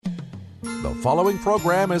The following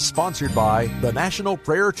program is sponsored by the National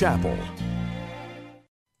Prayer Chapel.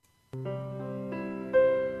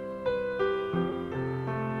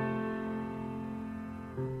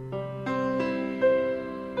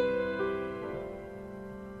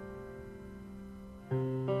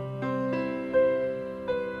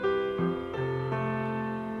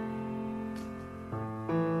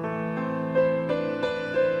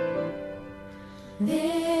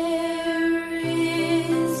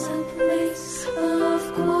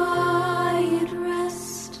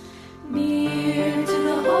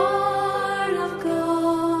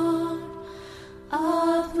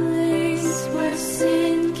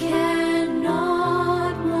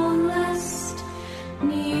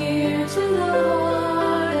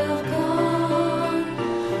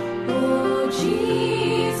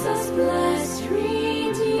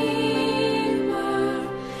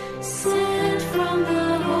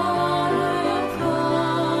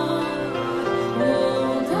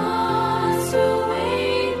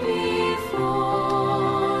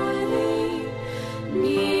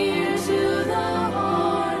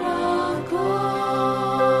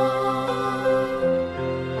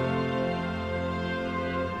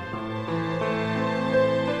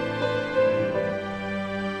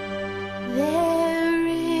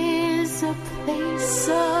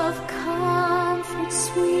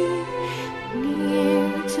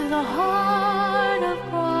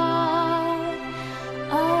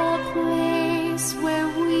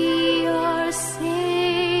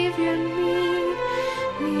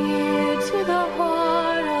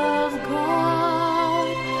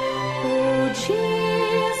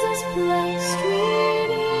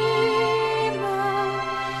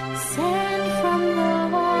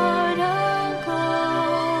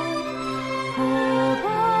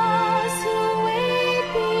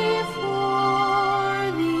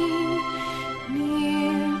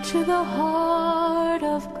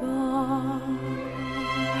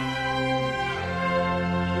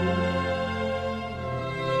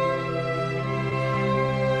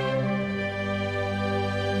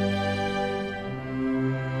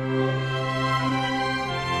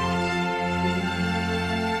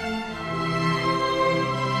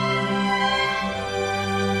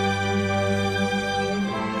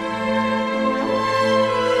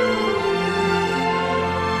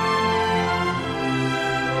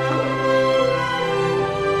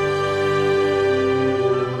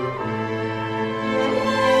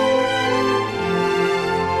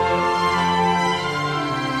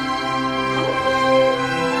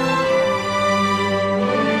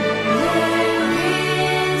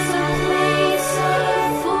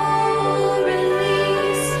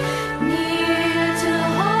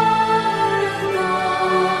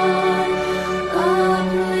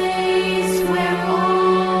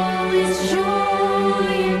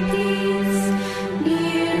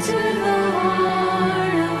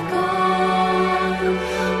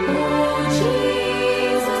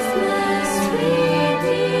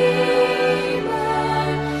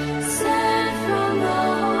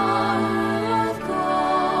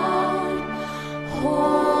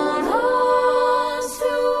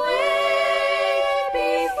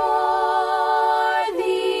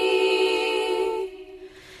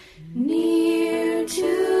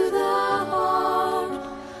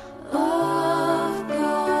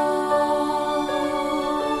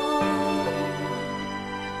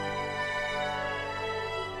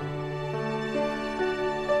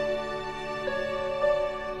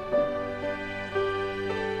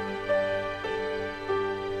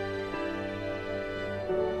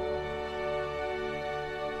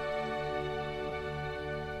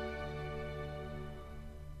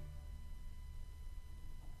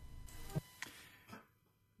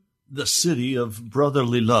 The city of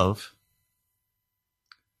brotherly love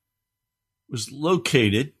was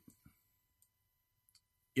located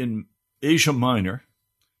in Asia Minor,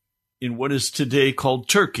 in what is today called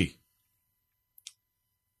Turkey.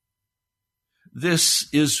 This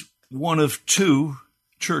is one of two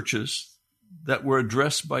churches that were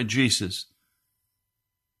addressed by Jesus,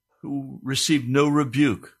 who received no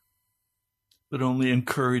rebuke, but only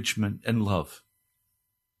encouragement and love.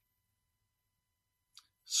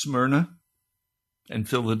 Smyrna and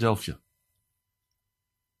Philadelphia.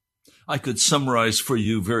 I could summarize for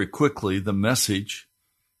you very quickly the message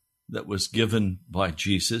that was given by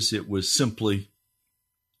Jesus. It was simply,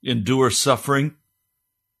 endure suffering,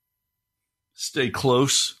 stay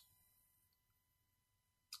close,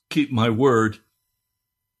 keep my word,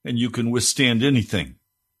 and you can withstand anything.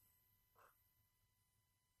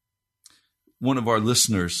 One of our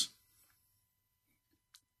listeners,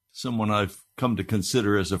 someone I've come to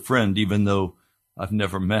consider as a friend, even though I've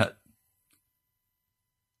never met,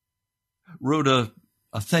 wrote a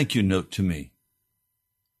thank you note to me.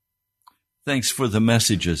 Thanks for the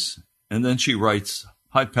messages. And then she writes,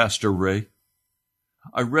 "Hi, Pastor Ray.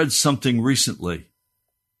 I read something recently.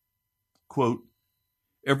 Quote,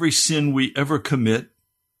 every sin we ever commit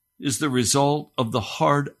is the result of the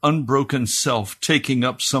hard, unbroken self taking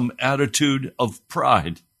up some attitude of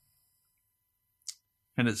pride."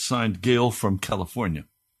 And it's signed Gail from California.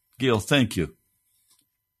 Gail, thank you.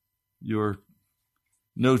 Your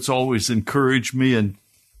notes always encourage me, and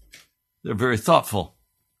they're very thoughtful.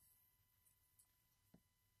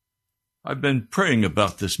 I've been praying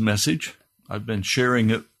about this message. I've been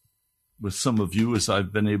sharing it with some of you as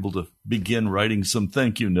I've been able to begin writing some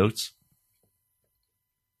thank you notes.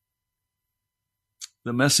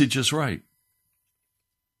 The message is right.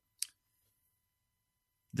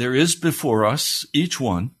 There is before us, each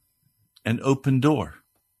one, an open door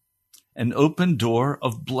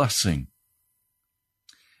of blessing.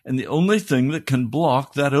 And the only thing that can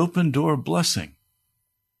block that open door of blessing,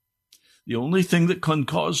 the only thing that can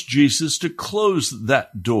cause Jesus to close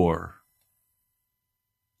that door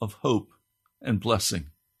of hope and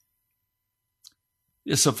blessing,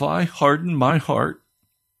 is if I harden my heart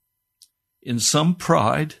in some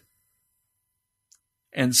pride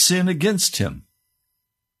and sin against him.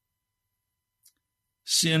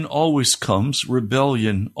 Sin always comes,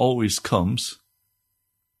 rebellion always comes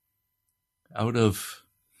out of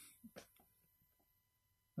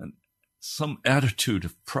some attitude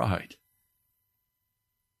of pride.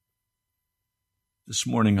 This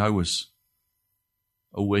morning I was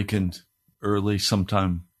awakened early,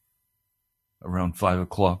 sometime around 5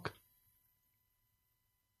 o'clock.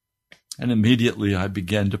 And immediately I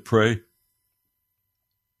began to pray.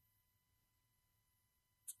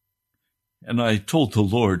 And I told the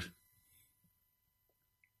Lord,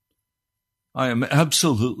 I am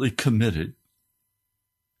absolutely committed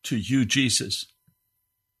to you, Jesus.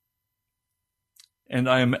 And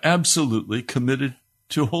I am absolutely committed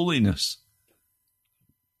to holiness.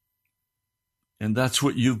 And that's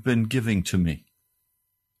what you've been giving to me.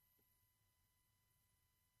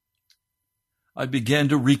 I began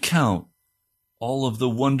to recount all of the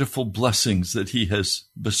wonderful blessings that he has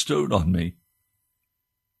bestowed on me.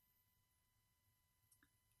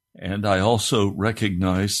 And I also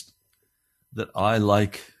recognized that I,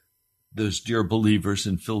 like those dear believers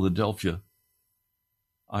in Philadelphia,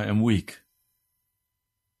 I am weak.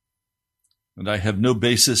 And I have no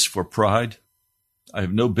basis for pride. I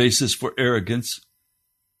have no basis for arrogance.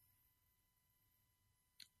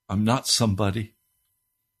 I'm not somebody.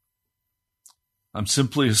 I'm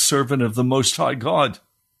simply a servant of the Most High God.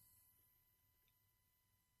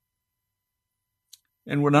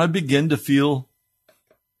 And when I begin to feel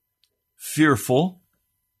fearful,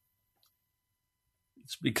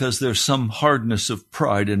 it's because there's some hardness of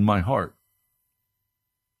pride in my heart.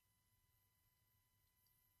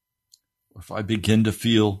 Or if I begin to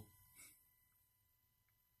feel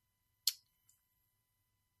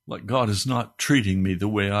like God is not treating me the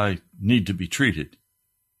way I need to be treated,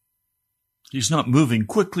 He's not moving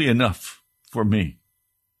quickly enough for me,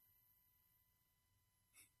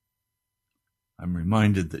 I'm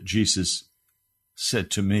reminded that Jesus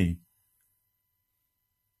said to me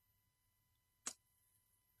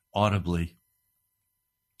audibly,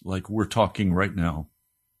 like we're talking right now,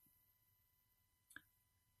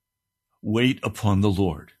 wait upon the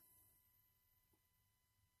Lord.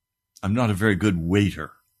 I'm not a very good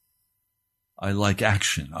waiter. I like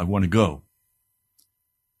action. I want to go.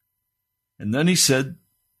 And then he said,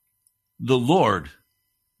 the Lord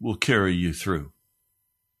will carry you through.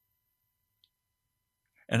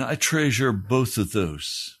 And I treasure both of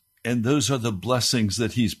those. And those are the blessings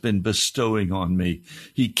that he's been bestowing on me.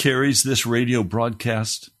 He carries this radio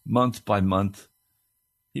broadcast month by month.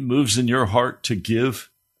 He moves in your heart to give.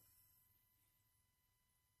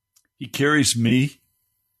 He carries me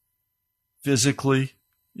physically,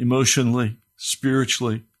 emotionally,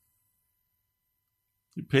 spiritually.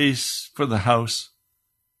 He pays for the house.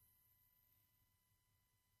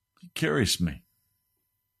 He carries me.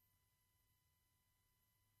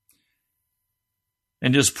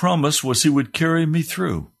 And his promise was he would carry me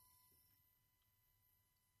through.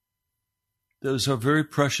 Those are very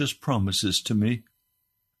precious promises to me.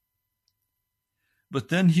 But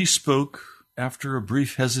then he spoke, after a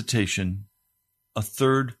brief hesitation, a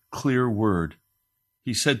third clear word.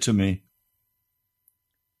 He said to me,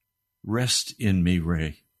 rest in me,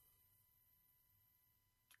 Ray.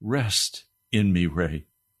 Rest in me, Ray.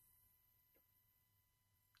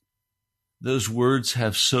 Those words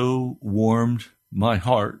have so warmed my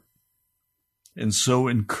heart and so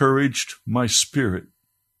encouraged my spirit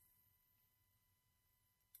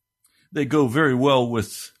They go very well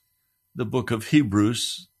with the book of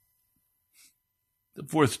Hebrews, the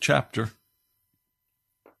 4th chapter,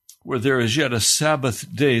 where there is yet a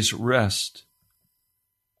Sabbath day's rest.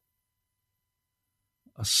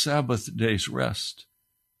 A Sabbath day's rest.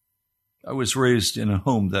 I was raised in a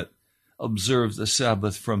home that observed the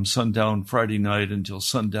Sabbath from sundown Friday night until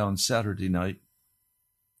sundown Saturday night.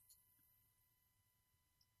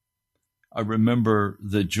 I remember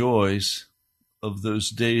the joys of those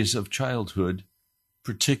days of childhood,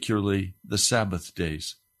 particularly the Sabbath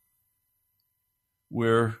days,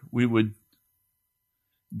 where we would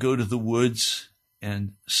go to the woods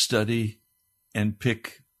and study and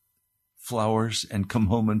pick flowers and come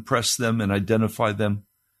home and press them and identify them,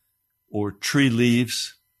 or tree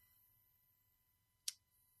leaves.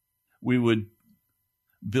 We would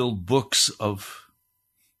build books of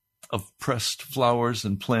pressed flowers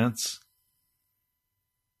and plants.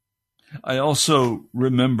 I also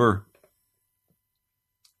remember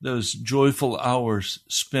those joyful hours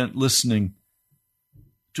spent listening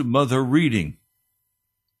to Mother reading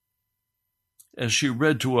as she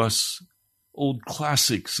read to us old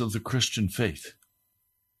classics of the Christian faith.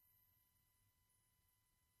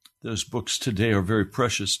 Those books today are very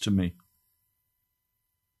precious to me.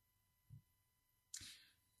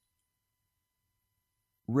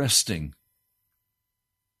 Resting.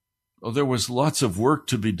 Oh, there was lots of work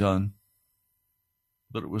to be done,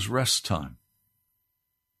 but it was rest time.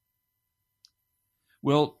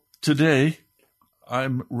 Well, today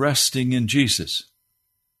I'm resting in Jesus.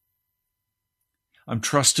 I'm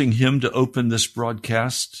trusting Him to open this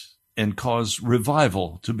broadcast and cause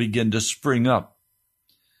revival to begin to spring up.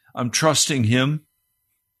 I'm trusting Him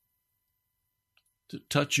to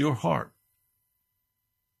touch your heart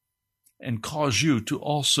and cause you to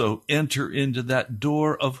also enter into that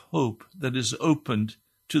door of hope that is opened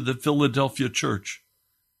to the Philadelphia church.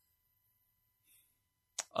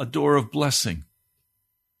 A door of blessing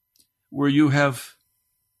where you have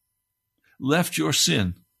left your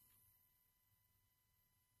sin,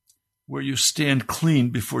 where you stand clean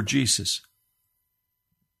before Jesus.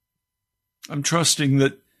 I'm trusting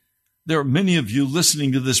that there are many of you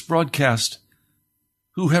listening to this broadcast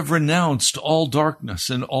who have renounced all darkness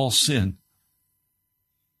and all sin.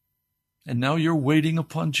 And now you're waiting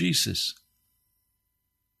upon Jesus.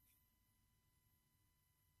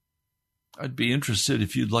 I'd be interested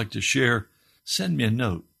if you'd like to share. Send me a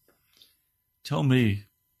note. Tell me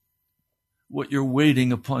what you're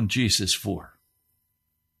waiting upon Jesus for.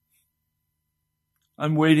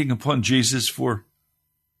 I'm waiting upon Jesus for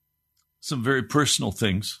some very personal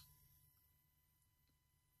things.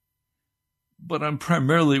 But I'm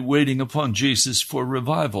primarily waiting upon Jesus for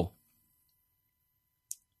revival.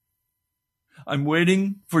 I'm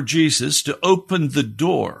waiting for Jesus to open the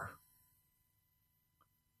door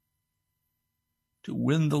to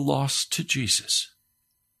win the lost to Jesus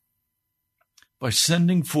by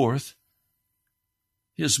sending forth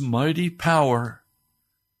His mighty power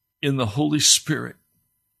in the Holy Spirit.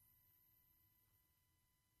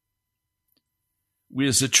 We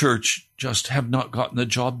as a church just have not gotten the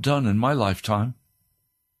job done in my lifetime.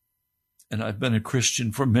 And I've been a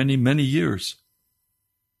Christian for many, many years.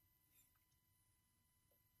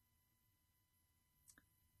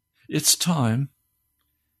 It's time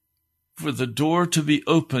for the door to be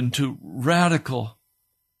open to radical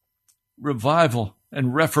revival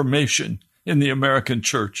and reformation in the American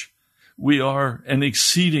church. We are an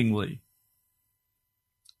exceedingly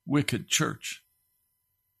wicked church.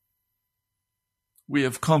 We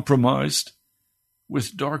have compromised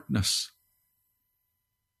with darkness.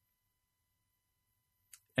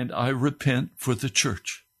 And I repent for the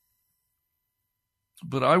church.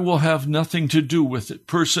 But I will have nothing to do with it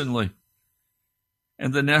personally.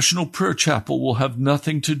 And the National Prayer Chapel will have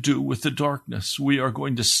nothing to do with the darkness. We are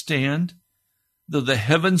going to stand, though the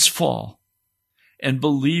heavens fall, and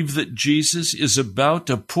believe that Jesus is about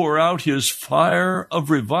to pour out His fire of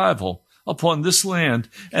revival upon this land,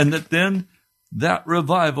 and that then that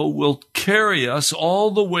revival will carry us all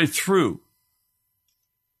the way through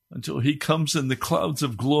until He comes in the clouds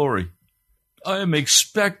of glory. I am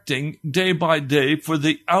expecting day by day for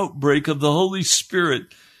the outbreak of the Holy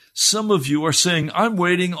Spirit. Some of you are saying, I'm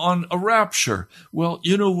waiting on a rapture. Well,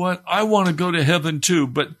 you know what? I want to go to heaven too,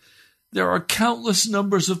 but there are countless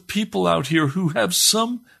numbers of people out here who have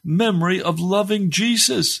some memory of loving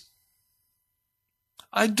Jesus.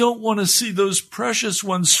 I don't want to see those precious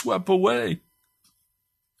ones swept away.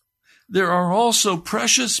 There are also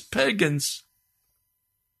precious pagans,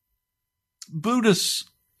 Buddhists,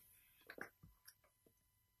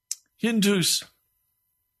 Hindus,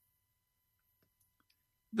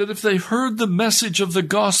 that if they heard the message of the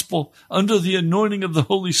gospel under the anointing of the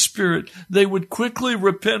Holy Spirit, they would quickly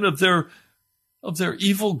repent of their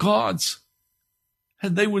evil gods,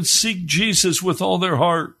 and they would seek Jesus with all their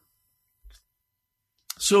heart.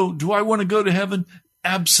 So, do I want to go to heaven?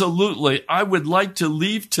 Absolutely. I would like to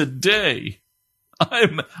leave today.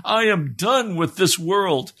 I am done with this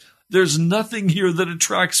world. There's nothing here that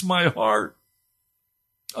attracts my heart.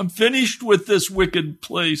 I'm finished with this wicked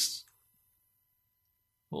place.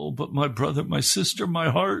 Oh, but my brother, my sister, my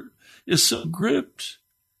heart is so gripped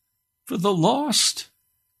for the lost.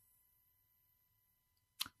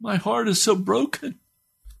 My heart is so broken.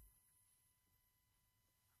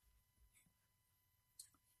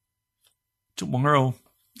 Tomorrow,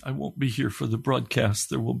 I won't be here for the broadcast.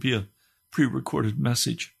 There will be a pre-recorded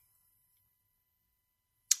message,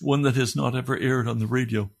 one that has not ever aired on the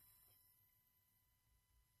radio,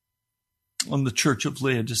 on the Church of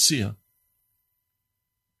Laodicea.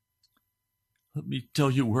 Let me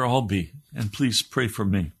tell you where I'll be, and please pray for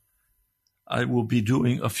me. I will be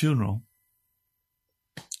doing a funeral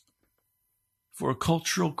for a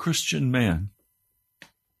cultural Christian man.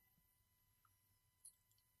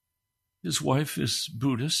 His wife is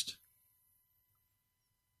Buddhist,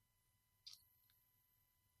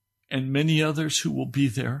 and many others who will be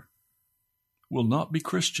there will not be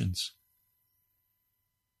Christians.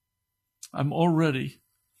 I'm already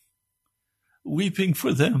weeping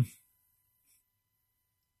for them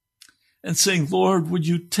and saying, Lord, would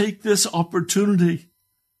you take this opportunity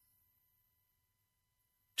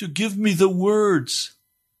to give me the words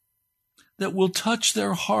that will touch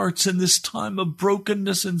their hearts in this time of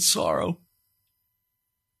brokenness and sorrow,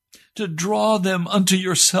 to draw them unto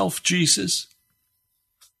yourself, Jesus.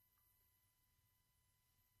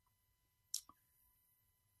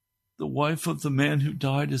 The wife of the man who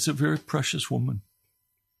died is a very precious woman.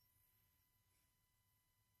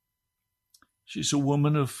 She's a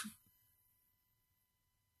woman of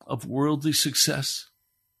worldly success.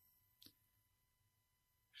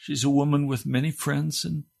 She's a woman with many friends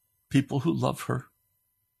and people who love her.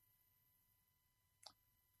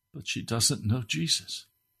 But she doesn't know Jesus.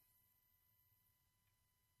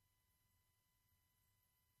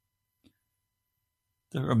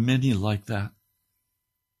 There are many like that.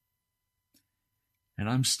 And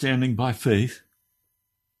I'm standing by faith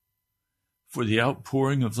for the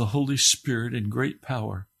outpouring of the Holy Spirit in great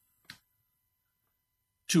power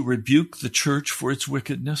to rebuke the church for its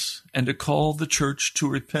wickedness and to call the church to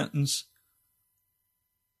repentance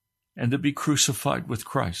and to be crucified with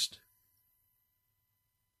Christ.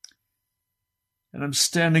 And I'm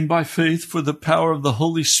standing by faith for the power of the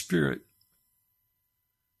Holy Spirit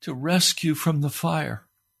to rescue from the fire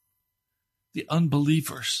the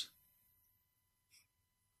unbelievers.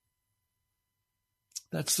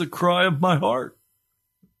 That's the cry of my heart.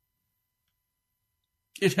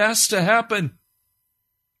 It has to happen.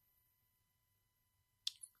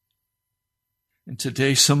 And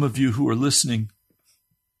today, some of you who are listening,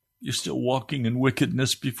 you're still walking in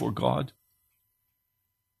wickedness before God.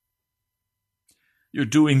 You're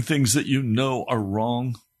doing things that you know are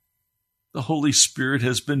wrong. The Holy Spirit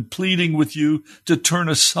has been pleading with you to turn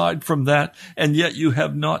aside from that, and yet you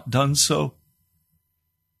have not done so.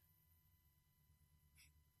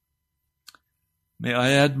 May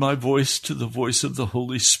I add my voice to the voice of the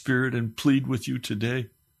Holy Spirit and plead with you today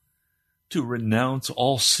to renounce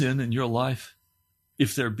all sin in your life,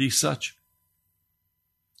 if there be such.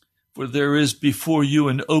 For there is before you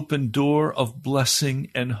an open door of blessing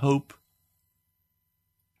and hope.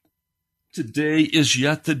 Today is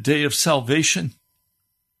yet the day of salvation.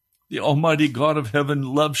 The Almighty God of heaven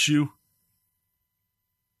loves you,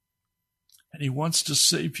 and He wants to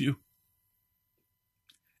save you.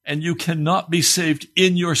 And you cannot be saved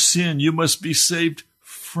in your sin. You must be saved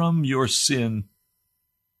from your sin.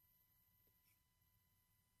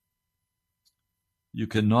 You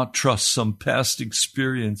cannot trust some past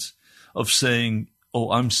experience of saying,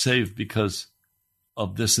 oh, I'm saved because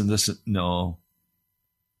of this and this. No.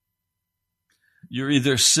 You're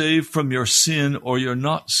either saved from your sin or you're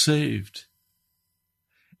not saved.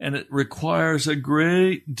 And it requires a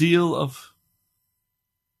great deal of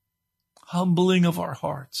humbling of our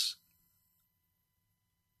hearts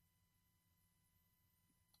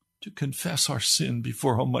to confess our sin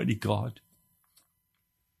before Almighty God,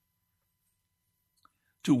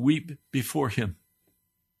 to weep before Him,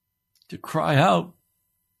 to cry out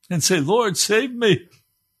and say, Lord, save me.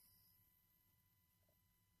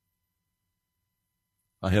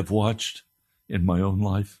 I have watched in my own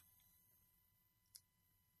life.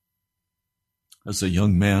 As a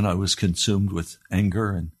young man, I was consumed with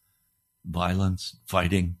anger and violence,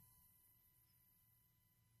 fighting.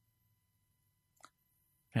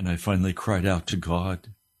 And I finally cried out to God,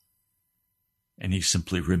 and he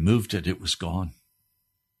simply removed it. It was gone.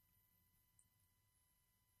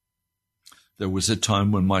 There was a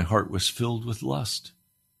time when my heart was filled with lust.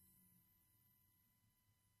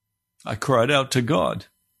 I cried out to God.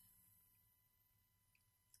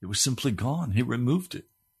 It was simply gone. He removed it.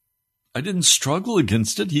 I didn't struggle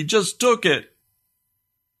against it. He just took it.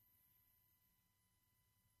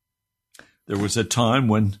 There was a time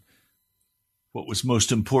when what was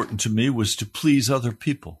most important to me was to please other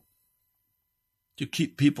people, to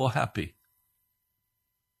keep people happy,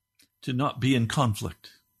 to not be in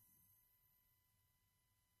conflict.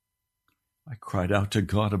 I cried out to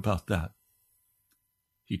God about that.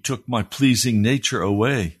 He took my pleasing nature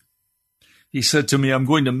away. He said to me, I'm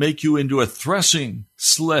going to make you into a threshing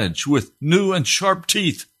sledge with new and sharp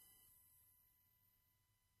teeth.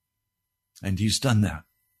 And he's done that.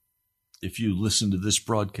 If you listen to this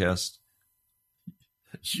broadcast,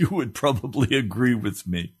 you would probably agree with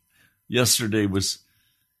me. Yesterday was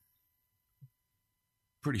a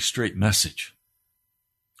pretty straight message.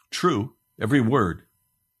 True, every word.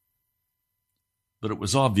 But it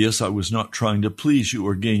was obvious I was not trying to please you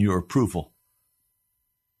or gain your approval.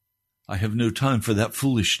 I have no time for that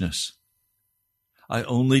foolishness. I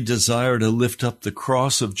only desire to lift up the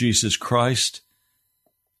cross of Jesus Christ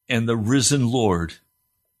and the risen Lord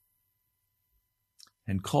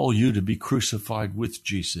and call you to be crucified with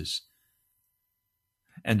Jesus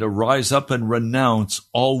and to rise up and renounce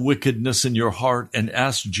all wickedness in your heart and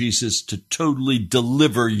ask Jesus to totally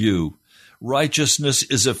deliver you. Righteousness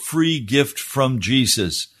is a free gift from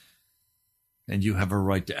Jesus, and you have a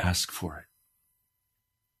right to ask for it.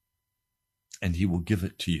 And he will give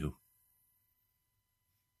it to you.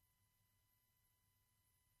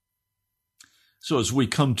 So as we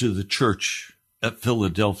come to the church at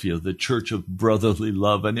Philadelphia, the church of brotherly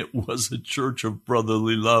love, and it was a church of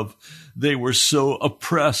brotherly love, they were so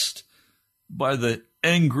oppressed by the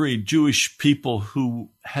angry Jewish people who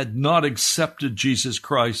had not accepted Jesus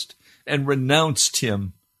Christ and renounced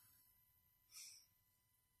him.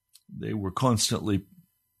 They were constantly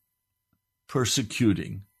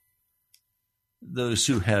persecuting those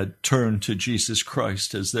who had turned to Jesus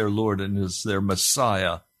Christ as their Lord and as their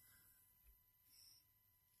Messiah.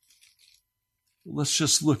 Let's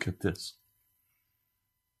just look at this.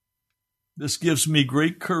 This gives me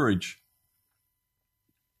great courage.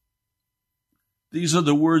 These are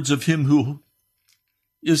the words of him who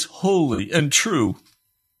is holy and true.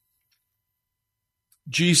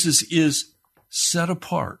 Jesus is set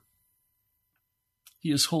apart.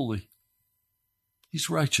 He is holy. He's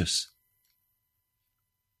righteous.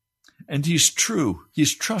 And he's true.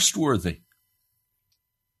 He's trustworthy.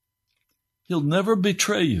 He'll never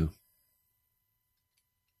betray you.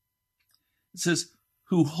 It says,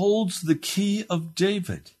 who holds the key of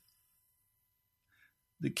David.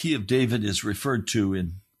 The key of David is referred to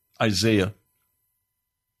in Isaiah.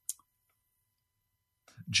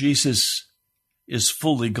 Jesus is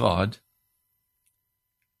fully God,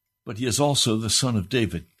 but he is also the Son of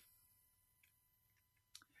David.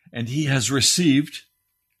 And he has received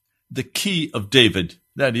the key of David.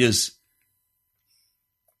 That is,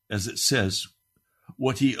 as it says,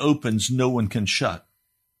 what he opens, no one can shut.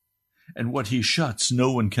 And what he shuts,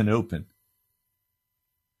 no one can open.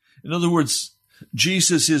 In other words,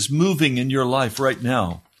 Jesus is moving in your life right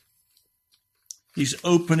now. He's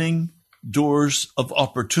opening doors of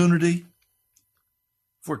opportunity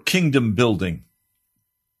for kingdom building.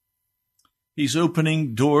 He's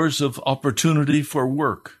opening doors of opportunity for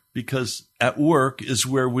work, because at work is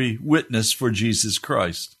where we witness for Jesus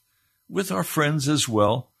Christ. With our friends as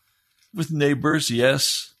well, with neighbors,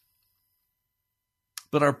 yes.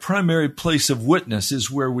 But our primary place of witness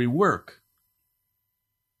is where we work.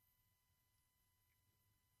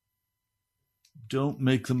 Don't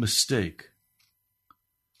make the mistake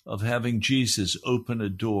of having Jesus open a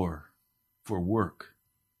door for work,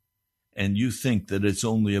 and you think that it's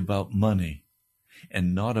only about money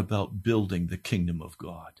and not about building the kingdom of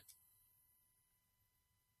God.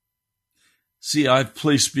 See, I've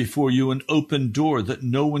placed before you an open door that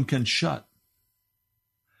no one can shut.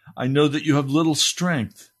 I know that you have little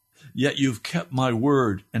strength, yet you've kept my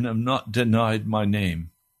word and have not denied my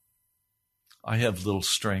name. I have little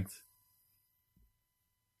strength,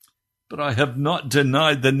 but I have not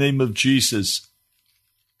denied the name of Jesus.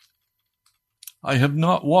 I have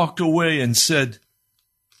not walked away and said,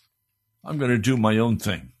 I'm going to do my own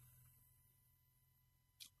thing.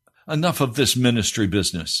 Enough of this ministry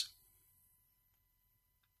business.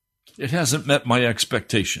 It hasn't met my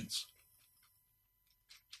expectations.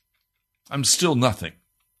 I'm still nothing.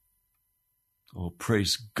 Oh,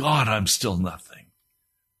 praise God, I'm still nothing.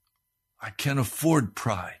 I can't afford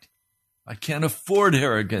pride. I can't afford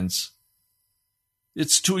arrogance.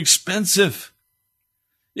 It's too expensive.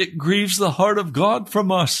 It grieves the heart of God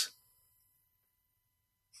from us.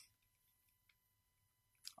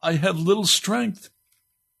 I have little strength.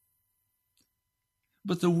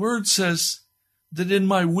 But the word says that in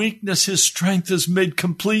my weakness, his strength is made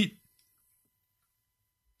complete.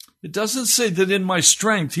 It doesn't say that in my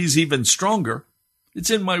strength, he's even stronger. It's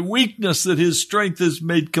in my weakness that his strength is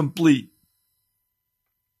made complete.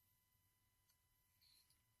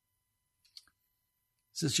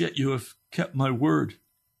 It says, yet you have kept my word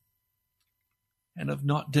and have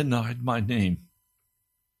not denied my name.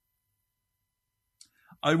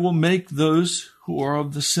 I will make those who are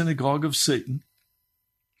of the synagogue of Satan,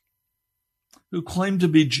 who claim to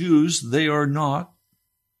be Jews, they are not.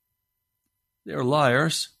 They are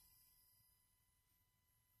liars.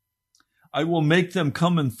 I will make them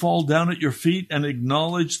come and fall down at your feet and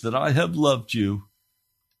acknowledge that I have loved you.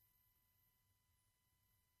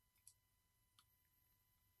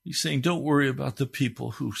 He's saying, don't worry about the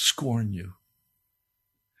people who scorn you.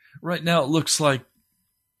 Right now, it looks like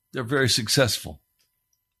they're very successful.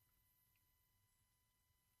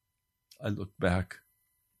 I look back.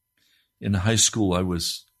 In high school, I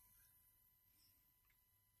was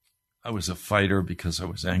a fighter because I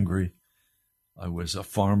was angry. I was a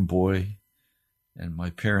farm boy, and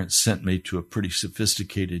my parents sent me to a pretty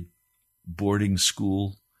sophisticated boarding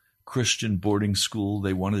school, Christian boarding school.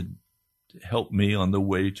 They wanted to help me on the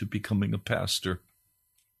way to becoming a pastor.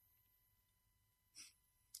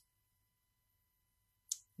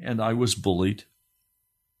 And I was bullied.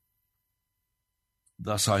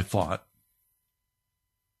 Thus I fought.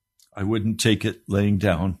 I wouldn't take it laying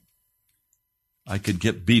down. I could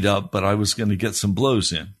get beat up, but I was going to get some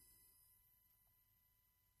blows in.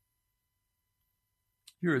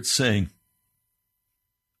 Here it's saying,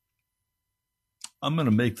 I'm going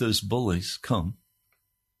to make those bullies come,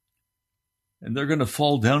 and they're going to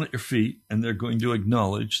fall down at your feet, and they're going to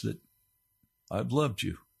acknowledge that I've loved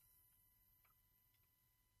you.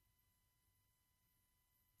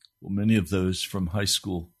 Well, many of those from high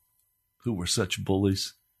school who were such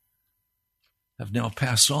bullies have now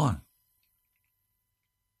passed on.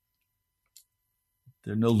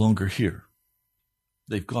 They're no longer here.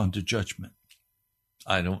 They've gone to judgment.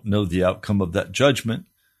 I don't know the outcome of that judgment,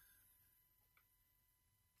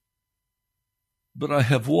 but I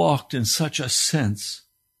have walked in such a sense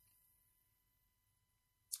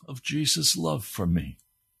of Jesus' love for me.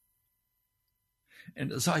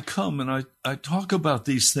 And as I come and I talk about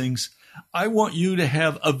these things, I want you to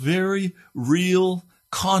have a very real,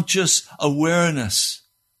 conscious awareness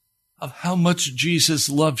of how much Jesus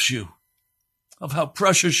loves you, of how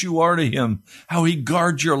precious you are to him, how he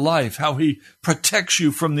guards your life, how he protects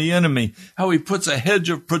you from the enemy, how he puts a hedge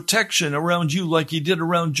of protection around you like he did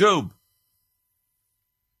around Job.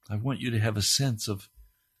 I want you to have a sense of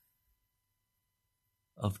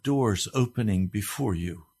doors opening before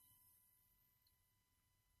you.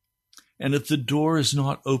 And if the door is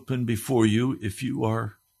not open before you, if you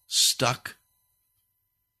are stuck,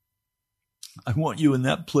 I want you in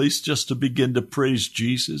that place just to begin to praise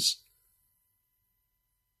Jesus.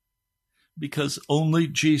 Because only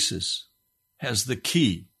Jesus has the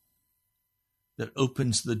key that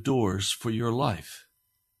opens the doors for your life.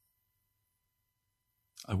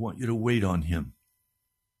 I want you to wait on him.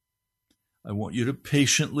 I want you to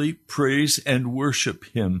patiently praise and worship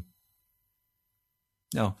him.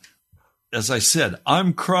 Now, as I said,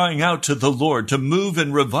 I'm crying out to the Lord to move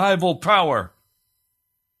in revival power.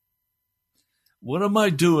 What am I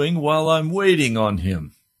doing while I'm waiting on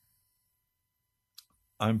him?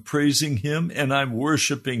 I'm praising him and I'm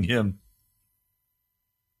worshiping him.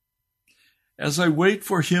 As I wait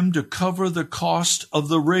for him to cover the cost of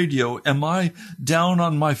the radio, am I down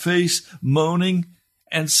on my face moaning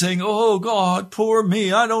and saying, oh God, poor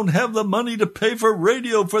me, I don't have the money to pay for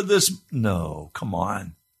radio for this? No, come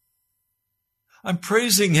on. I'm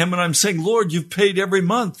praising him and I'm saying, Lord, you've paid every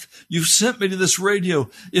month. You've sent me to this radio.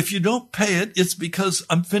 If you don't pay it, it's because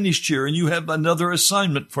I'm finished here and you have another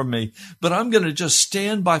assignment for me. But I'm going to just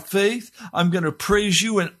stand by faith. I'm going to praise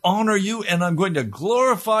you and honor you, and I'm going to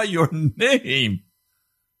glorify your name.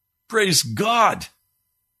 Praise God.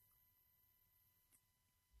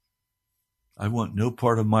 I want no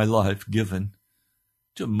part of my life given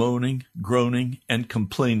to moaning, groaning, and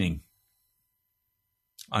complaining.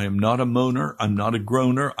 I am not a moaner, I'm not a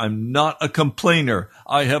groaner, I'm not a complainer.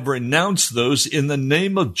 I have renounced those in the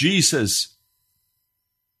name of Jesus.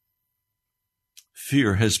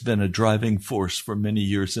 Fear has been a driving force for many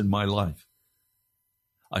years in my life.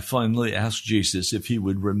 I finally asked Jesus if he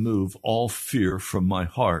would remove all fear from my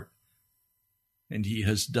heart And he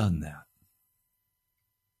has done that.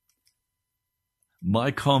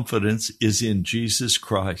 My confidence is in Jesus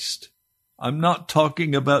Christ. I'm not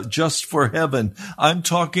talking about just for heaven. I'm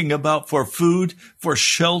talking about for food, for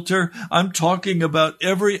shelter. I'm talking about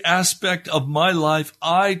every aspect of my life.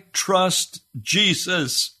 I trust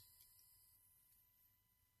Jesus.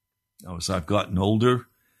 Now, as I've gotten older,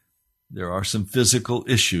 there are some physical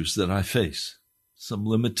issues that I face, some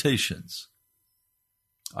limitations.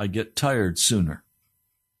 I get tired sooner.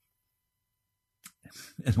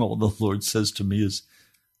 And all the Lord says to me is,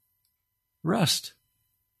 rest.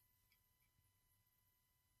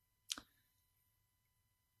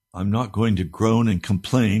 I'm not going to groan and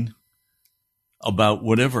complain about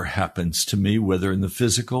whatever happens to me, whether in the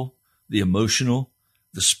physical, the emotional,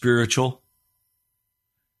 the spiritual.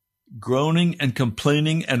 Groaning and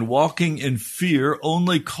complaining and walking in fear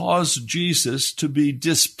only cause Jesus to be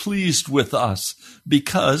displeased with us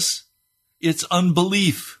because it's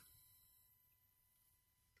unbelief.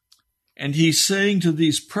 And he's saying to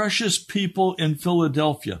these precious people in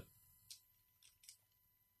Philadelphia,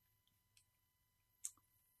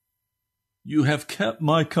 you have kept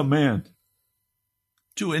my command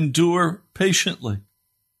to endure patiently.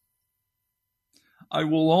 I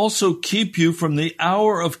will also keep you from the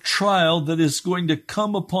hour of trial that is going to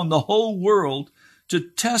come upon the whole world to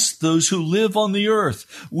test those who live on the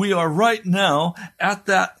earth. We are right now at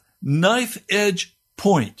that knife-edge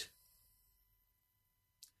point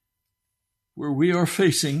where we are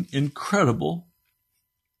facing incredible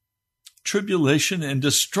tribulation and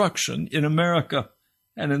destruction in America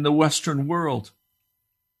and in the Western world.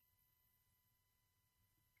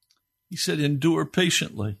 He said, endure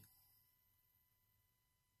patiently.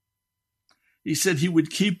 He said he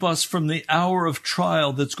would keep us from the hour of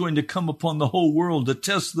trial that's going to come upon the whole world to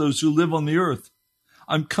test those who live on the earth.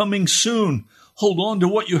 I'm coming soon. Hold on to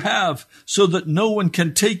what you have so that no one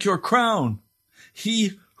can take your crown.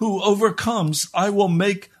 He who overcomes, I will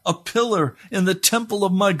make a pillar in the temple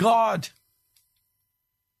of my God.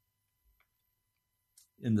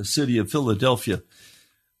 In the city of Philadelphia,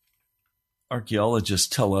 archaeologists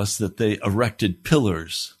tell us that they erected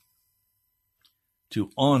pillars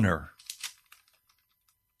to honor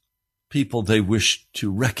people they wished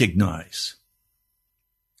to recognize.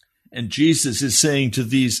 And Jesus is saying to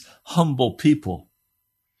these humble people,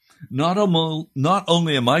 not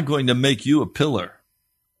only am I going to make you a pillar,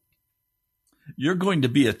 you're going to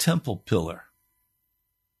be a temple pillar.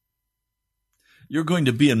 You're going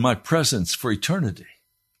to be in my presence for eternity.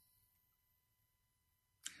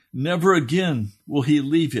 Never again will he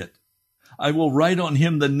leave it. I will write on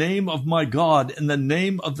him the name of my God and the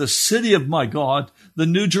name of the city of my God, the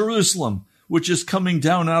New Jerusalem, which is coming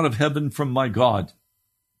down out of heaven from my God.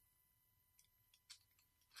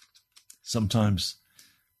 Sometimes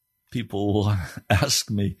people will ask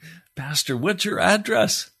me, Pastor, what's your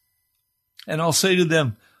address? And I'll say to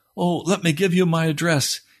them, oh, let me give you my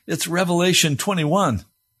address. It's Revelation 21.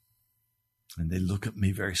 And they look at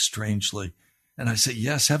me very strangely. And I say,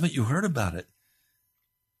 yes, haven't you heard about it?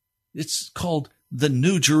 It's called the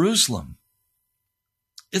New Jerusalem.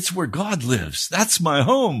 It's where God lives. That's my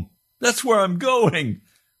home. That's where I'm going.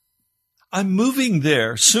 I'm moving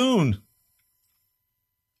there soon.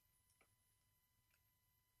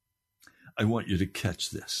 I want you to catch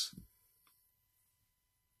this.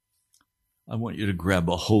 I want you to grab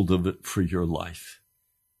a hold of it for your life.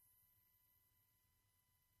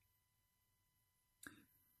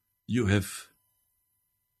 You have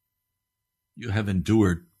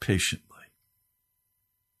endured patiently.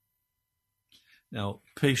 Now,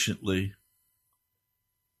 patiently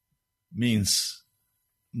means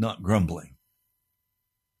not grumbling,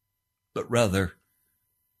 but rather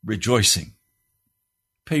rejoicing.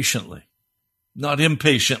 Patiently, not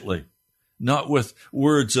impatiently, not with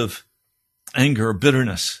words of anger or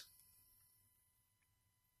bitterness.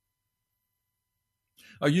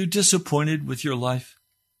 Are you disappointed with your life?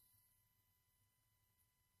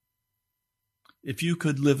 If you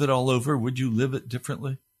could live it all over, would you live it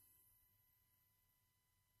differently?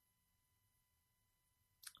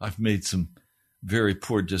 I've made some very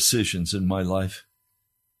poor decisions in my life.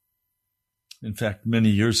 In fact, many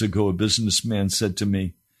years ago, a businessman said to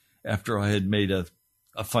me, after I had made a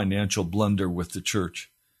financial blunder with the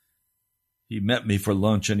church, he met me for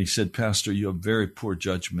lunch and he said, Pastor, you have very poor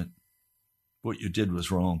judgment. What you did was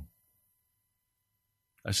wrong.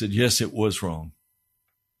 I said, yes, it was wrong.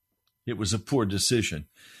 It was a poor decision.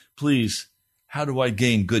 Please, how do I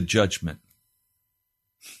gain good judgment?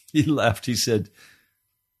 He laughed. He said,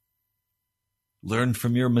 learn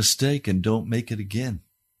from your mistake and don't make it again.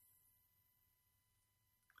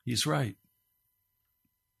 He's right.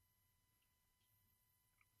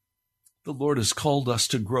 The Lord has called us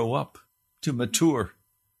to grow up, to mature,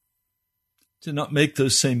 to not make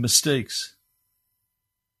those same mistakes.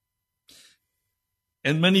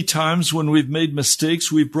 And many times when we've made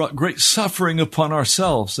mistakes, we've brought great suffering upon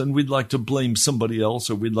ourselves, and we'd like to blame somebody else,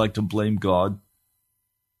 or we'd like to blame God.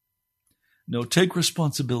 No, take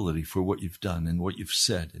responsibility for what you've done and what you've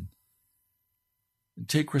said, and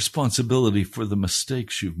take responsibility for the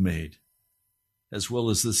mistakes you've made, as well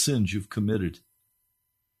as the sins you've committed.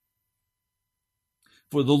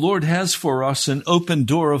 For the Lord has for us an open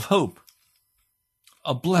door of hope,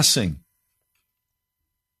 a blessing.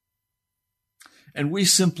 And we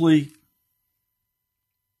simply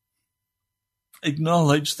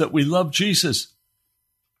acknowledge that we love Jesus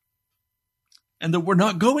and that we're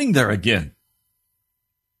not going there again.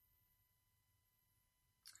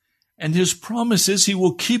 And his promise is he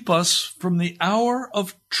will keep us from the hour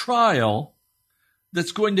of trial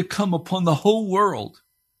that's going to come upon the whole world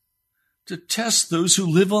to test those who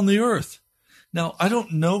live on the earth. Now, I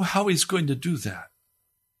don't know how he's going to do that.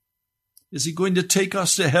 Is he going to take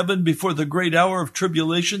us to heaven before the great hour of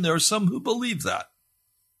tribulation? There are some who believe that.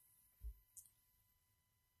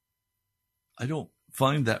 I don't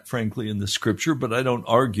find that, frankly, in the scripture, but I don't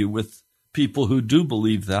argue with people who do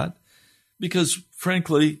believe that, because,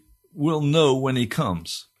 frankly, we'll know when he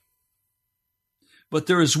comes. But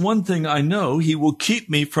there is one thing I know: he will keep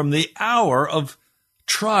me from the hour of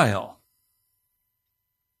trial.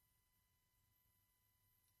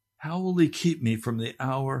 How will he keep me from the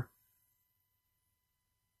hour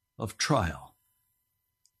of trial?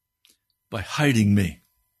 By hiding me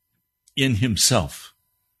in himself,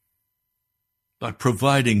 by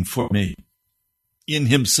providing for me in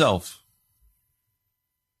himself,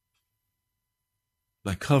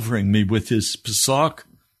 by covering me with his pesach,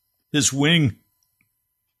 his wing,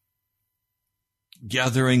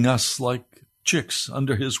 gathering us like chicks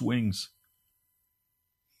under his wings.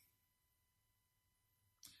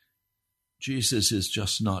 Jesus is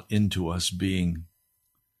just not into us being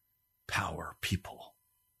power people.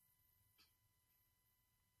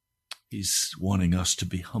 He's wanting us to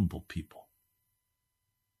be humble people,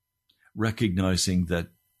 recognizing that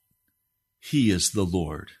he is the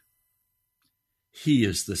Lord. He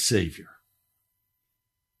is the Savior.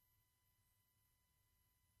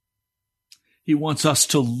 He wants us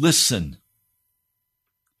to listen,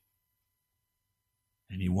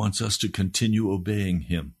 and he wants us to continue obeying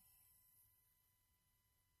him.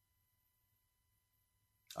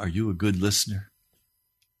 Are you a good listener?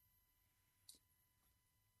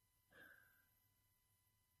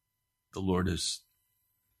 The Lord has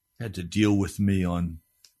had to deal with me on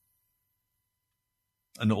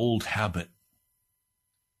an old habit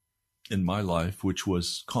in my life, which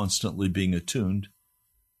was constantly being attuned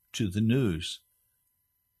to the news.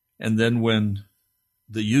 And then when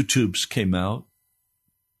the YouTubes came out,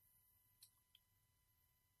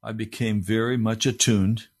 I became very much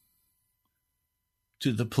attuned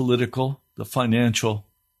to the political, the financial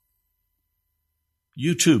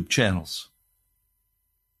YouTube channels.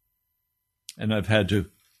 And I've had to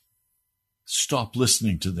stop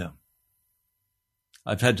listening to them.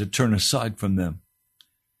 I've had to turn aside from them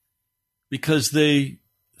because they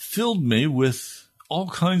filled me with all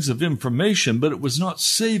kinds of information, but it was not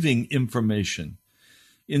saving information.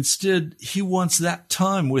 Instead, he wants that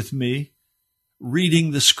time with me reading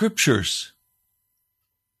the scriptures.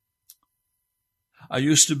 I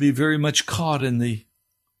used to be very much caught in the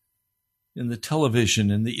television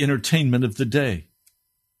and the entertainment of the day.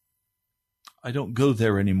 I don't go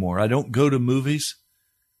there anymore. I don't go to movies.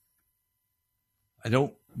 I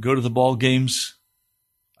don't go to the ball games.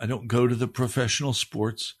 I don't go to the professional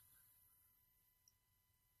sports.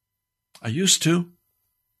 I used to.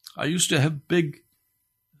 I used to have big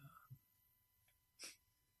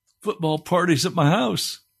football parties at my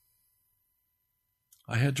house.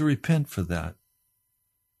 I had to repent for that.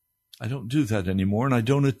 I don't do that anymore, and I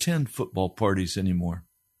don't attend football parties anymore.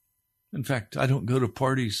 In fact, I don't go to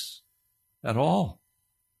parties at all.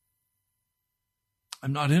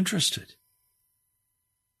 I'm not interested.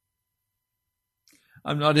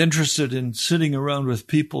 I'm not interested in sitting around with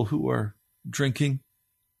people who are drinking,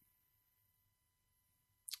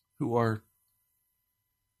 who are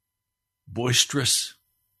boisterous,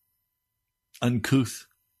 uncouth.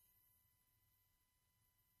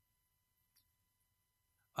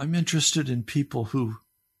 I'm interested in people who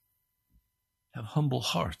have humble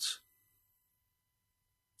hearts,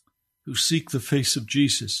 who seek the face of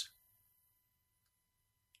Jesus,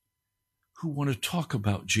 who want to talk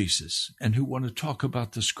about Jesus and who want to talk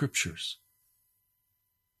about the scriptures.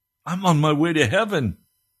 I'm on my way to heaven.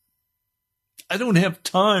 I don't have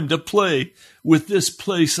time to play with this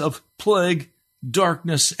place of plague,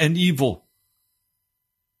 darkness, and evil.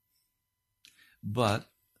 But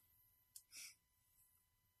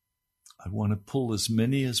I want to pull as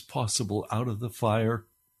many as possible out of the fire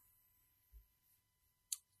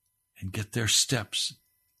and get their steps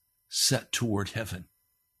set toward heaven.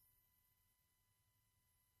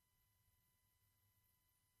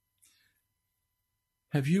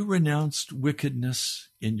 Have you renounced wickedness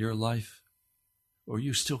in your life, or are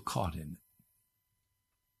you still caught in it?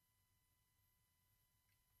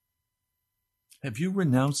 Have you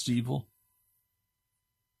renounced evil?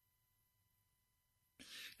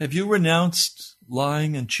 Have you renounced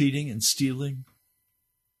lying and cheating and stealing?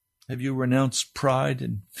 Have you renounced pride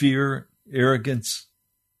and fear, arrogance?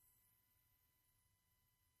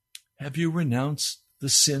 Have you renounced the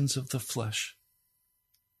sins of the flesh?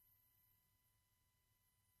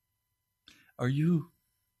 Are you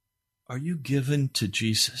given to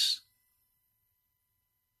Jesus?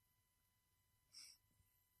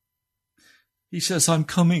 He says, I'm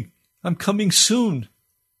coming soon.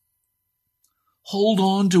 Hold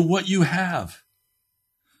on to what you have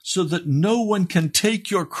so that no one can take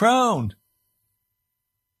your crown.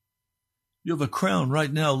 You have a crown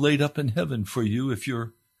right now laid up in heaven for you if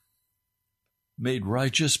you're made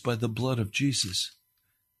righteous by the blood of Jesus,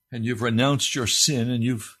 and you've renounced your sin, and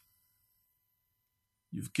you've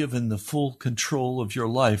given the full control of your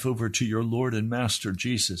life over to your Lord and Master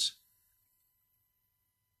Jesus.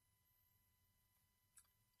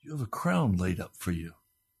 You have a crown laid up for you.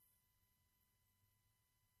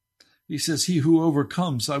 He says, he who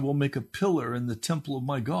overcomes, I will make a pillar in the temple of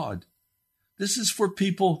my God. This is for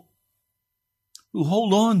people who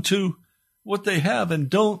hold on to what they have and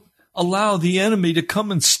don't allow the enemy to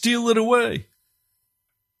come and steal it away.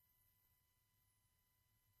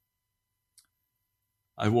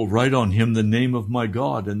 I will write on him the name of my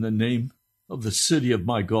God and the name of the city of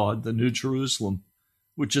my God, the New Jerusalem,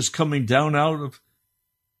 which is coming down out of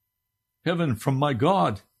heaven from my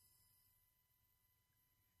God.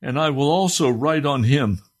 And I will also write on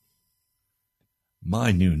him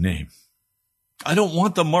my new name. I don't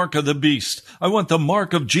want the mark of the beast. I want the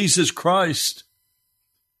mark of Jesus Christ.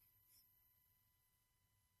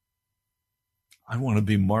 I want to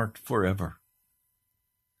be marked forever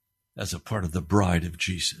as a part of the bride of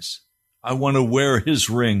Jesus. I want to wear his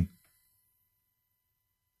ring.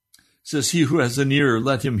 It says, he who has an ear,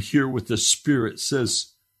 let him hear what the Spirit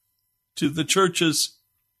says to the churches.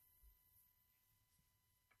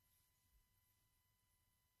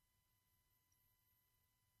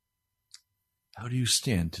 How do you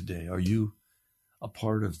stand today? Are you a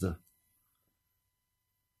part of the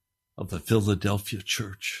Philadelphia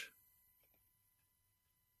church?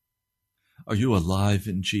 Are you alive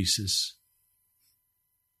in Jesus?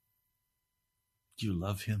 Do you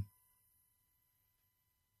love him?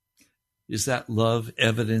 Is that love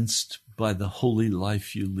evidenced by the holy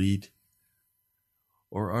life you lead?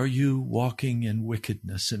 Or are you walking in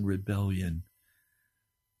wickedness and rebellion,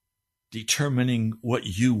 determining what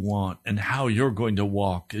you want and how you're going to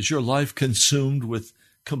walk? Is your life consumed with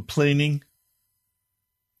complaining?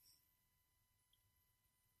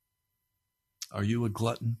 Are you a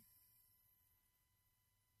glutton?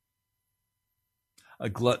 A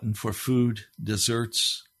glutton for food,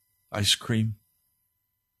 desserts, ice cream?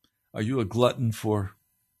 Are you a glutton for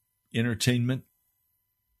entertainment?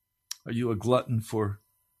 Are you a glutton for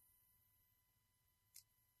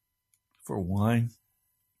wine?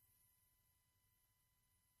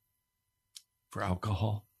 For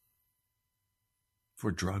alcohol? For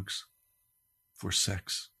drugs? For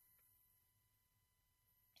sex?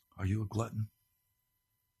 Are you a glutton?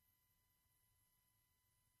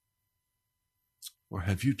 Or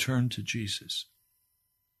have you turned to Jesus?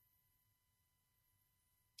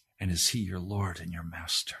 And is he your Lord and your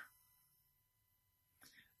Master?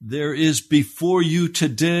 There is before you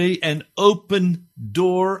today an open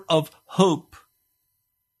door of hope.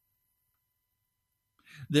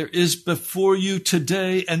 There is before you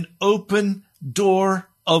today an open door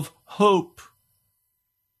of hope.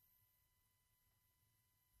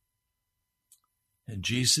 And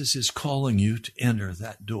Jesus is calling you to enter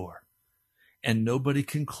that door. And nobody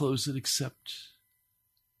can close it except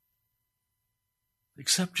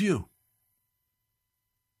you.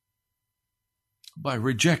 By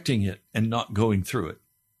rejecting it and not going through it.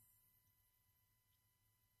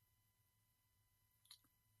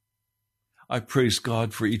 I praise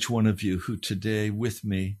God for each one of you who today with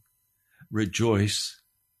me rejoice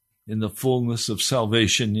in the fullness of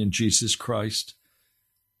salvation in Jesus Christ.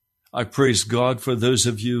 I praise God for those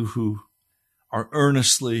of you who are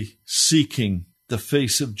earnestly seeking the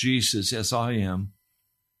face of Jesus as I am.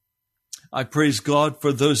 I praise God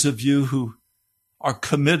for those of you who are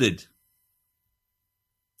committed.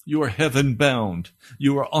 You are heaven bound.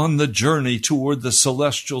 You are on the journey toward the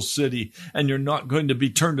celestial city, and you're not going to be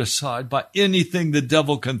turned aside by anything the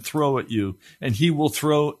devil can throw at you, and he will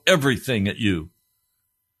throw everything at you.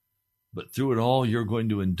 But through it all, you're going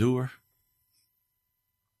to endure.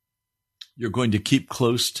 You're going to keep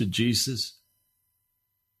close to Jesus.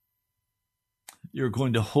 You're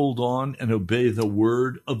going to hold on and obey the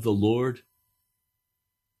word of the Lord.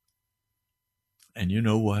 And you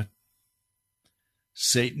know what?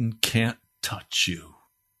 Satan can't touch you,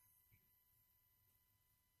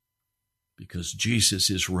 because Jesus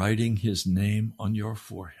is writing his name on your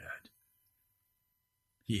forehead.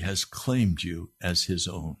 He has claimed you as his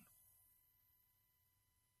own.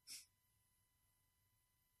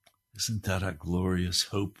 Isn't that a glorious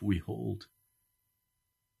hope we hold?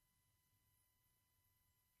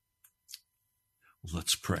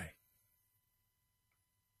 Let's pray.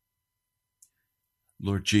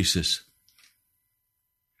 Lord Jesus,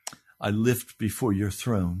 I lift before your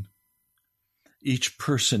throne each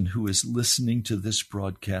person who is listening to this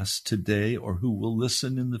broadcast today or who will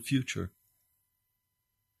listen in the future.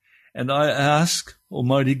 And I ask,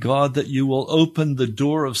 Almighty God, that you will open the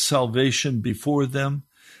door of salvation before them,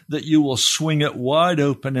 that you will swing it wide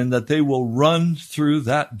open, and that they will run through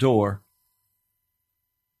that door.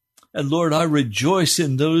 And Lord, I rejoice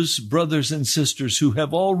in those brothers and sisters who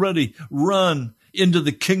have already run into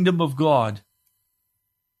the kingdom of God,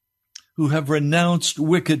 who have renounced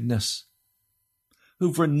wickedness,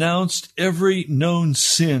 who've renounced every known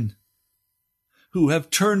sin, who have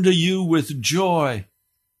turned to you with joy,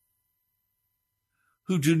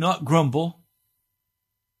 who do not grumble,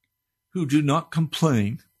 who do not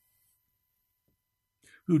complain,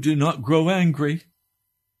 who do not grow angry,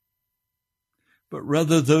 but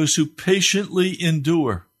rather those who patiently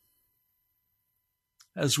endure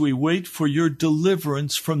as we wait for your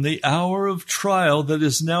deliverance from the hour of trial that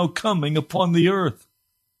is now coming upon the earth.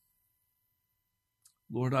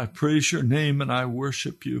 Lord, I praise your name and I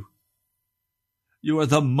worship you. You are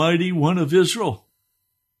the mighty one of Israel.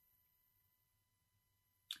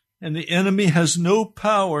 And the enemy has no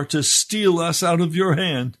power to steal us out of your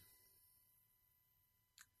hand.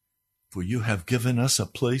 For you have given us a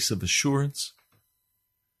place of assurance.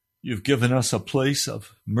 You've given us a place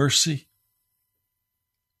of mercy.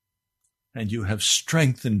 And you have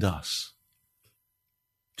strengthened us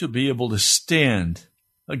to be able to stand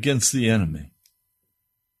against the enemy.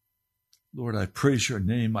 Lord, I praise your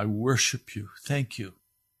name. I worship you. Thank you.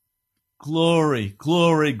 Glory,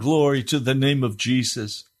 glory, glory to the name of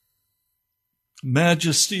Jesus.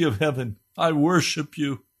 Majesty of heaven, I worship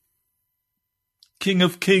you. King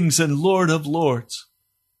of kings and Lord of lords.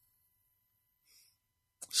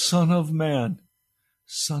 Son of man,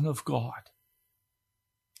 Son of God.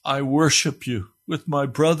 I worship you with my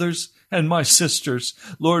brothers and my sisters.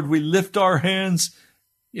 Lord, we lift our hands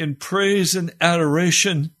in praise and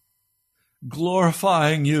adoration,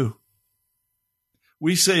 glorifying you.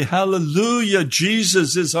 We say, hallelujah,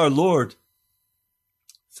 Jesus is our Lord.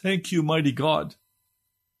 Thank you, mighty God.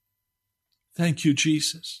 Thank you,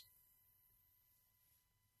 Jesus.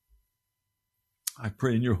 I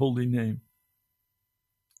pray in your holy name.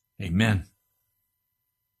 Amen.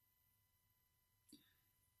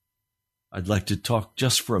 I'd like to talk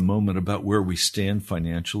just for a moment about where we stand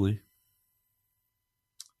financially.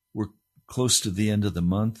 We're close to the end of the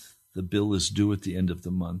month. The bill is due at the end of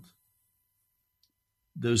the month.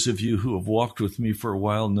 Those of you who have walked with me for a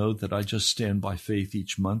while know that I just stand by faith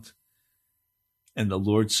each month, and the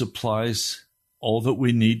Lord supplies all that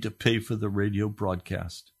we need to pay for the radio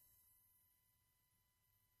broadcast.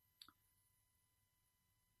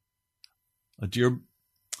 A dear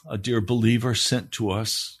believer sent to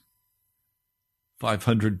us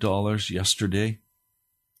 $500 yesterday.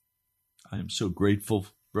 I am so grateful,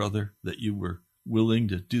 brother, that you were willing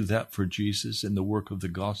to do that for Jesus in the work of the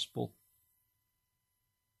gospel.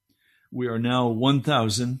 We are now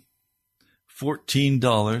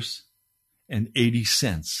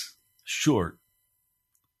 $1,014.80 short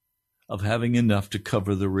of having enough to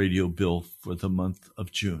cover the radio bill for the month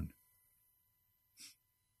of June.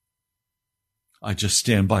 I just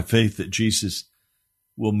stand by faith that Jesus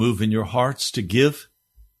will move in your hearts to give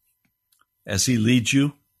as he leads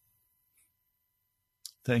you.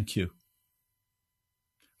 Thank you.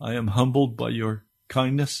 I am humbled by your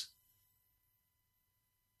kindness.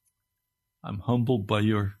 I'm humbled by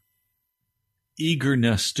your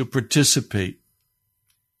eagerness to participate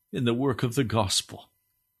in the work of the gospel.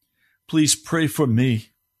 Please pray for me.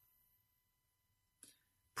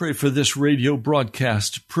 Pray for this radio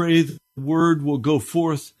broadcast. Pray the word will go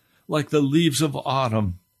forth like the leaves of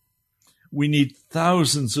autumn. We need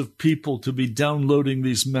thousands of people to be downloading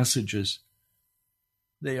these messages.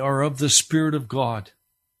 They are of the Spirit of God.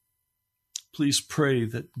 Please pray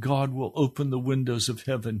that God will open the windows of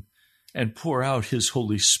heaven and pour out His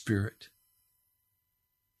Holy Spirit.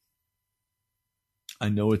 I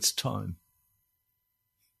know it's time.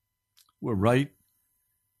 We're right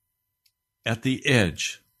at the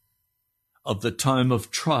edge of the time of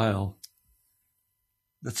trial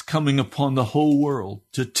that's coming upon the whole world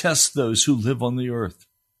to test those who live on the earth.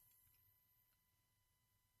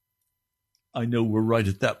 I know we're right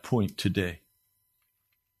at that point today.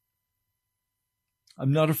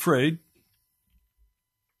 I'm not afraid.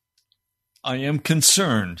 I am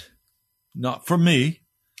concerned, not for me,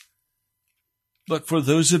 but for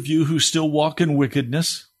those of you who still walk in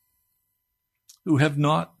wickedness, who have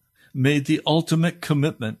not made the ultimate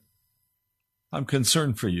commitment. I'm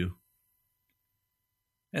concerned for you.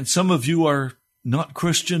 And some of you are not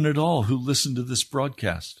Christian at all who listen to this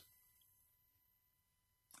broadcast.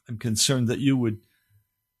 I'm concerned that you would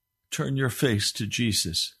turn your face to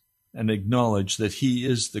Jesus and acknowledge that He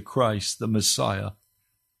is the Christ, the Messiah,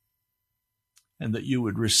 and that you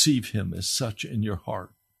would receive Him as such in your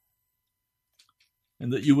heart,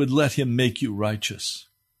 and that you would let Him make you righteous,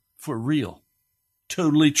 for real,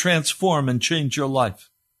 totally transform and change your life.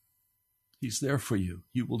 He's there for you.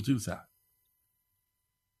 He will do that.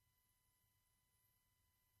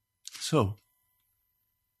 So,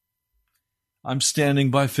 I'm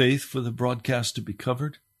standing by faith for the broadcast to be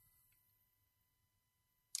covered.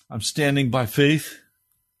 I'm standing by faith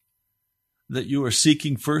that you are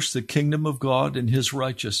seeking first the kingdom of God and His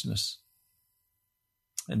righteousness,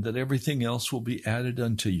 and that everything else will be added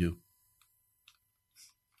unto you.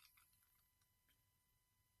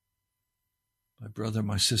 My brother,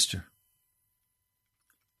 my sister,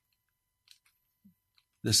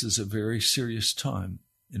 this is a very serious time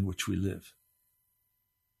in which we live.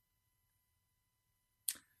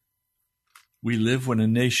 We live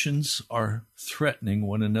when nations are threatening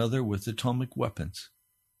one another with atomic weapons.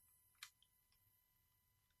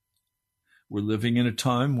 We're living in a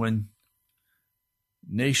time when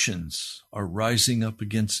nations are rising up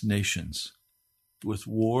against nations with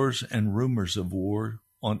wars and rumors of war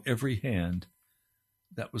on every hand.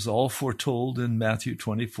 That was all foretold in Matthew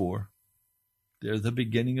 24. They're the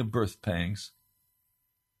beginning of birth pangs.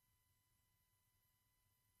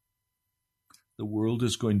 The world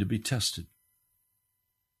is going to be tested.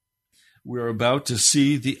 We're about to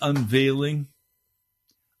see the unveiling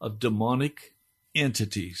of demonic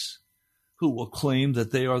entities who will claim that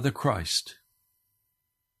they are the Christ.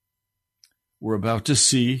 We're about to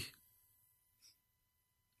see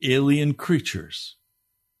alien creatures,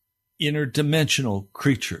 interdimensional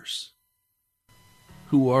creatures,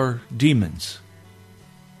 who are demons.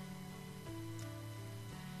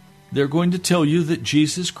 They're going to tell you that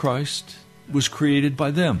Jesus Christ was created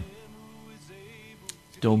by them.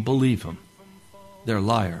 Don't believe them. They're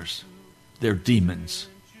liars. They're demons.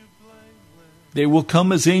 They will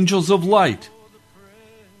come as angels of light,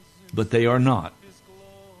 but they are not.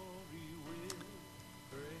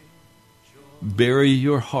 Bury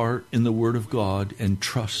your heart in the Word of God and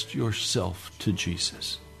trust yourself to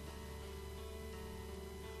Jesus.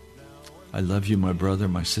 I love you, my brother,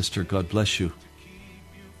 my sister. God bless you.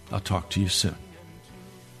 I'll talk to you soon.